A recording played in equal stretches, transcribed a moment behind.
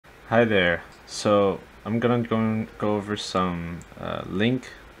Hi there. So I'm gonna go over some linked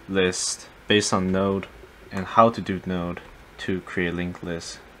list based on node and how to do node to create linked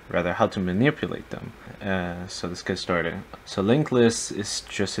lists, rather how to manipulate them. So let's get started. So linked list is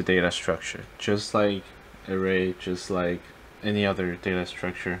just a data structure, just like array, just like any other data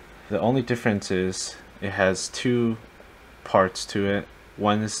structure. The only difference is it has two parts to it.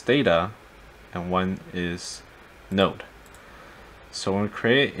 One is data and one is node. So when we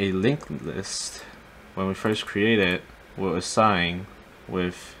create a linked list, when we first create it, we'll assign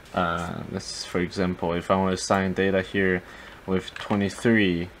with, let's for example, if I want to assign data here with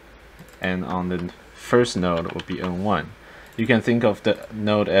 23, and on the first node it will be N1. You can think of the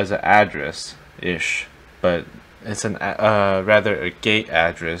node as an address-ish, but it's an rather a gate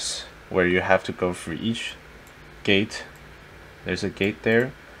address where you have to go through each gate. There's a gate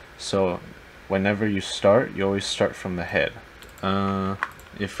there, so whenever you start, you always start from the head.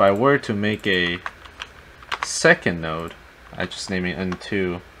 If I were to make a second node, I just name it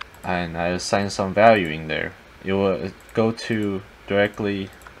N2 and I assign some value in there, it will go to directly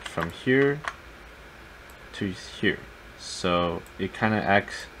from here to here. So it kind of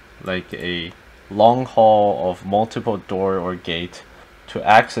acts like a long haul of multiple door or gate. To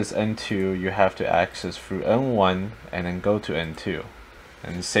access N2, you have to access through N1 and then go to N2.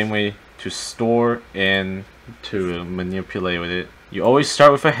 And the same way to store and to manipulate with it, you always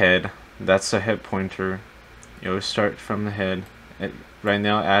start with a head. That's a head pointer. You always start from the head. Right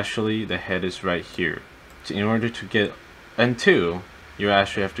now, actually, the head is right here. So in order to get N2, you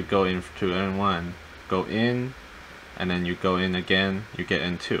actually have to go into N1, go in, and then you go in again, you get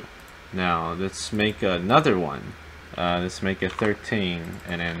N2. Now, let's make another one. Let's make it 13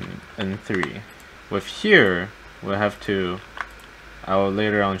 and then N3. With here, we'll have to, I will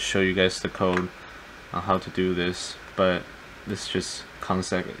later on show you guys the code on how to do this, but this is just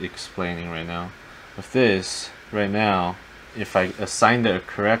concept explaining right now. With this, right now, if I assigned it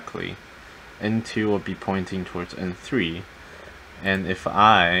correctly, N2 will be pointing towards N3, and if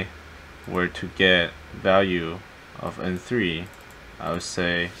I were to get value of N3, I would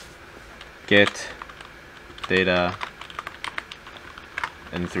say get data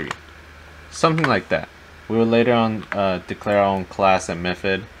N3, something like that. We will later on declare our own class and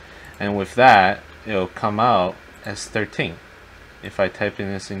method, and with that it'll come out as 13. If I type in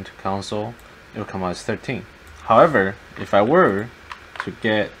this into console, it'll come out as 13. However, if I were to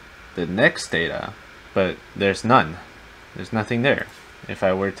get the next data, but there's none, there's nothing there. If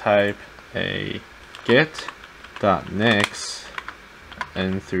I were to type a get.next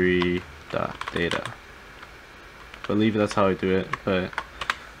n3.data, I believe that's how I do it, but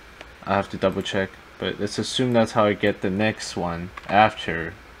I have to double check. But let's assume that's how I get the next one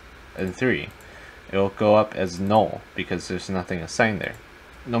after N3. It'll go up as null because there's nothing assigned there.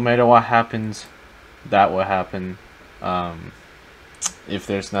 No matter what happens, that will happen if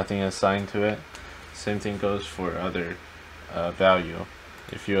there's nothing assigned to it. Same thing goes for other value.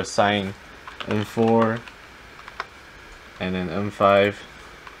 If you assign N4 and then N5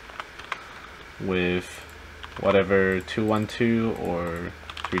 with whatever 212 or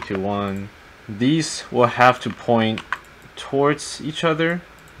 321, these will have to point towards each other,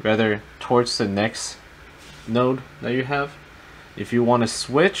 rather towards the next node that you have. If you want to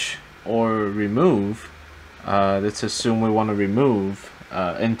switch or remove, let's assume we want to remove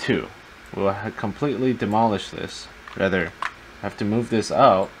N2. We'll completely demolish this. Rather, have to move this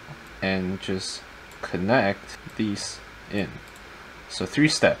out and just connect these in. So 3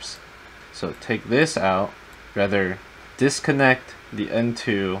 steps. So take this out, rather disconnect the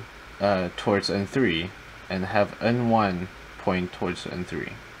N2 towards N3 and have N1 point towards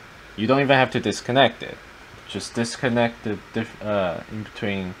N3. You don't even have to disconnect it. Just disconnect the in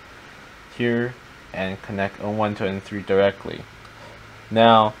between here and connect N1 to N3 directly.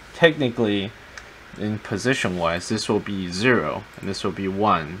 Now, technically, in position wise, this will be 0 and this will be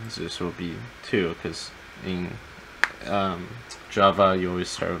 1. So this will be 2 because in Java you always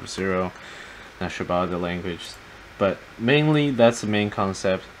start with 0. Not sure about other languages, but mainly that's the main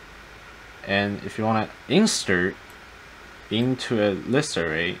concept. And if you want to insert into a list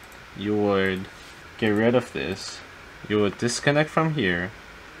array, you would get rid of this. You would disconnect from here.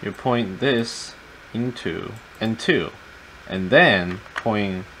 You point this into N2, and then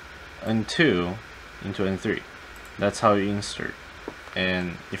point N2 into N3. That's how you insert.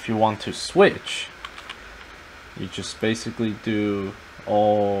 And if you want to switch, you just basically do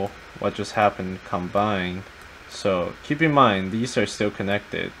all what just happened combined. So keep in mind these are still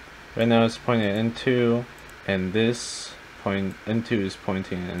connected. Right now it's pointing at N2, and this point N2 is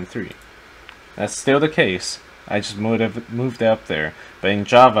pointing at N3. That's still the case, I just moved it up there. But in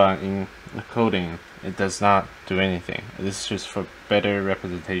Java, in the coding, it does not do anything. This is just for better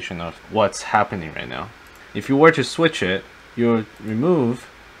representation of what's happening right now. If you were to switch it, you would remove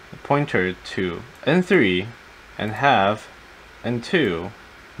the pointer to N3 and have N2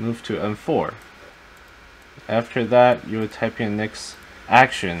 move to N4. After that, you would type in next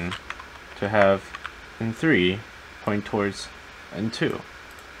action to have N3 point towards N2.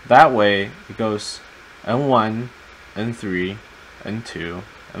 That way, it goes N1, N3, N2,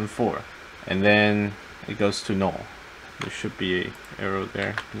 N4. And then it goes to null. There should be an arrow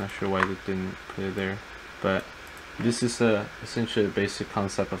there. I'm not sure why they didn't put it there. But this is essentially the basic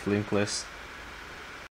concept of linked list.